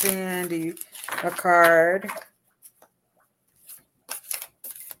 Pull Sandy a card.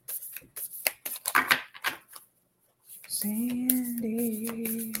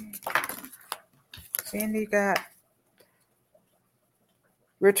 Sandy got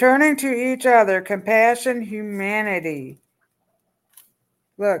returning to each other, compassion, humanity.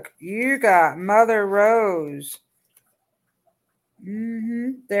 Look, you got Mother Rose.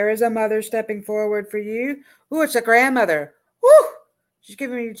 There is a mother stepping forward for you. Ooh, it's a grandmother. Woo! She's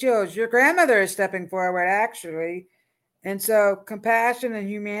giving me chills. Your grandmother is stepping forward, actually. And so compassion and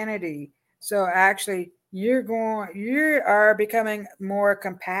humanity. So actually, you are becoming more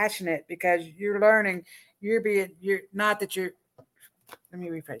compassionate because you're learning. Let me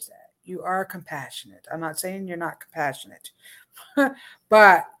rephrase that. You are compassionate. I'm not saying you're not compassionate,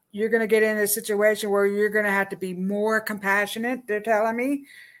 but you're going to get in a situation where you're going to have to be more compassionate, they're telling me.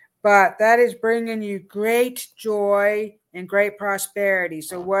 But that is bringing you great joy and great prosperity.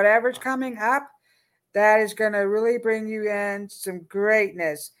 So whatever's coming up, that is going to really bring you in some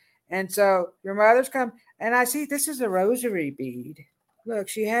greatness. And so your mother's come, and I see this is a rosary bead. Look,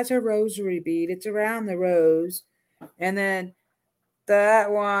 she has her rosary bead. It's around the rose. And then that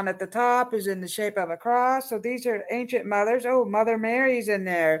one at the top is in the shape of a cross. So these are ancient mothers. Oh, Mother Mary's in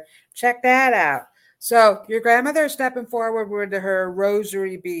there. Check that out. So your grandmother is stepping forward with her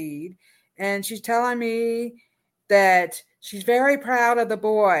rosary bead. And she's telling me that she's very proud of the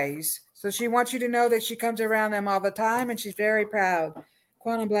boys. So she wants you to know that she comes around them all the time and she's very proud.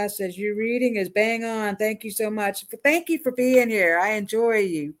 Quantum Blast says, your reading is bang on. Thank you so much. Thank you for being here. I enjoy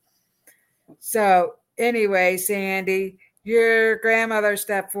you. So anyway, Sandy, your grandmother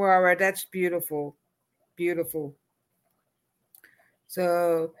stepped forward. That's beautiful. Beautiful.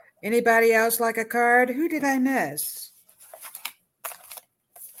 So anybody else like a card? Who did I miss?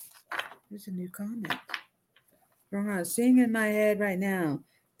 There's a new comment. I'm seeing in my head right now.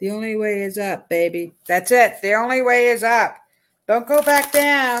 The only way is up, baby. That's it. The only way is up. Don't go back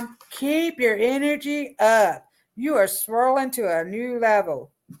down. Keep your energy up. You are swirling to a new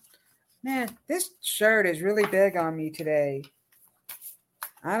level. Man, this shirt is really big on me today.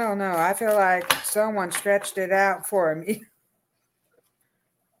 I don't know. I feel like someone stretched it out for me.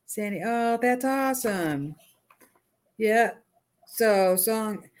 Sandy, oh, that's awesome. Yeah. So,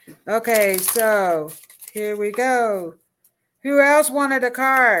 song. Okay, so here we go. Who else wanted a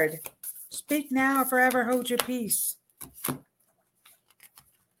card? Speak now or forever hold your peace.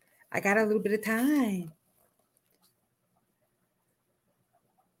 I got a little bit of time.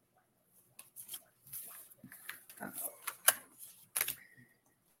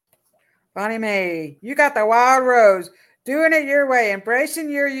 Lonnie Mae, you got the wild rose. Doing it your way.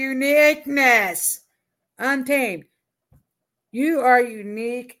 Embracing your uniqueness. Untamed. You are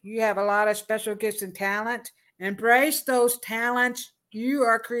unique. You have a lot of special gifts and talent. Embrace those talents.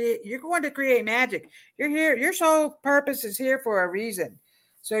 You're going to create magic. You're here. Your sole purpose is here for a reason.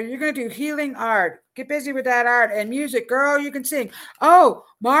 So you're going to do healing art. Get busy with that art and music. Girl, you can sing. Oh,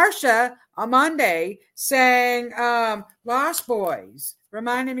 Marsha on Monday sang Lost Boys.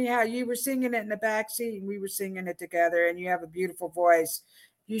 Reminded me how you were singing it in the back seat and we were singing it together, and you have a beautiful voice.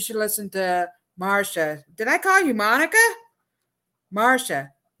 You should listen to Marsha. Did I call you Monica?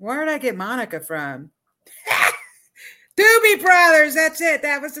 Marsha. Where did I get Monica from? Doobie Brothers. That's it.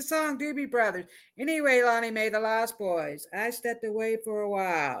 That was the song, Doobie Brothers. Anyway, Lonnie Mae, the Lost Boys. I stepped away for a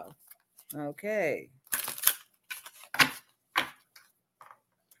while. Okay.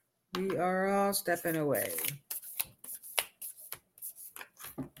 We are all stepping away.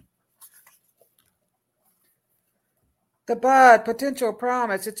 The bud, potential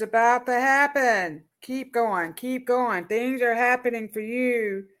promise. It's about to happen. Keep going. Keep going. Things are happening for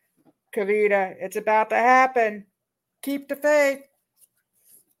you, Kavita. It's about to happen. Keep the faith.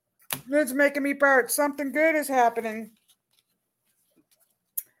 It's making me burp. Something good is happening.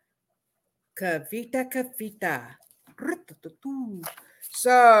 Kavita.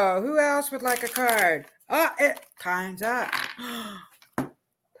 So, who else would like a card? Time's up. Time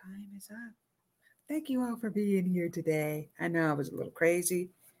is up. Thank you all for being here today. I know I was a little crazy.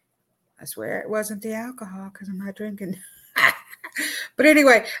 I swear it wasn't the alcohol because I'm not drinking. But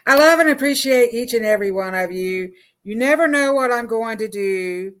anyway, I love and appreciate each and every one of you. You never know what I'm going to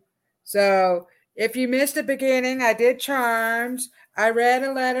do. So if you missed the beginning, I did charms. I read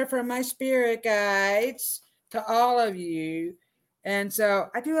a letter from my spirit guides to all of you. And so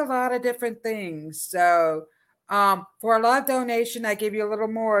I do a lot of different things. So for a love donation, I give you a little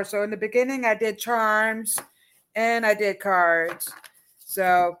more. So in the beginning, I did charms and I did cards.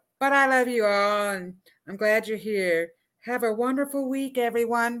 So, but I love you all and I'm glad you're here. Have a wonderful week,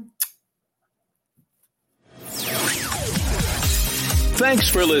 everyone. Thanks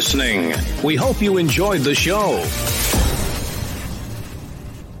for listening. We hope you enjoyed the show.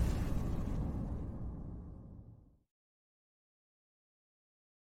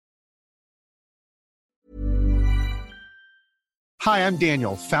 Hi, I'm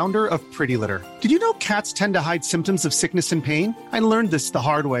Daniel, founder of Pretty Litter. Did you know cats tend to hide symptoms of sickness and pain? I learned this the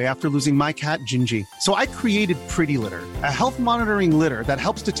hard way after losing my cat, Gingy. So I created Pretty Litter, a health monitoring litter that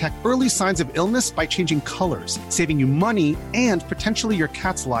helps detect early signs of illness by changing colors, saving you money and potentially your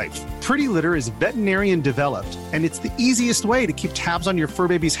cat's life. Pretty Litter is veterinarian developed, and it's the easiest way to keep tabs on your fur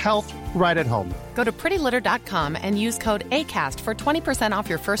baby's health right at home. Go to prettylitter.com and use code ACAST for 20% off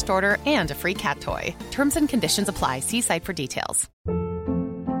your first order and a free cat toy. Terms and conditions apply. See site for details.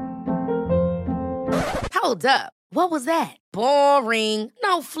 Hold up. What was that? Boring.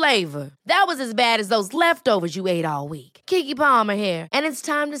 No flavor. That was as bad as those leftovers you ate all week. Keke Palmer here, and it's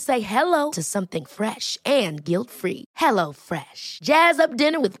time to say hello to something fresh and guilt-free. HelloFresh. Jazz up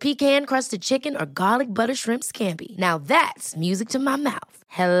dinner with pecan-crusted chicken or garlic butter shrimp scampi. Now that's music to my mouth.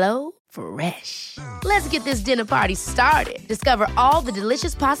 HelloFresh. Let's get this dinner party started. Discover all the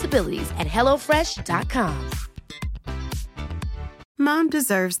delicious possibilities at HelloFresh.com. Mom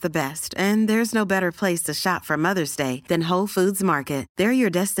deserves the best, and there's no better place to shop for Mother's Day than Whole Foods Market. They're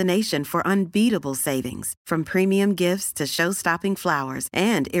your destination for unbeatable savings, from premium gifts to show-stopping flowers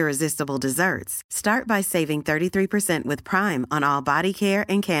and irresistible desserts. Start by saving 33% with Prime on all body care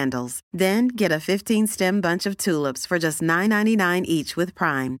and candles. Then get a 15-stem bunch of tulips for just $9.99 each with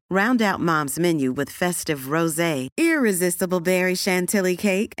Prime. Round out Mom's menu with festive rosé, irresistible berry chantilly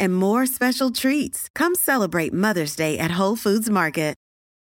cake, and more special treats. Come celebrate Mother's Day at Whole Foods Market.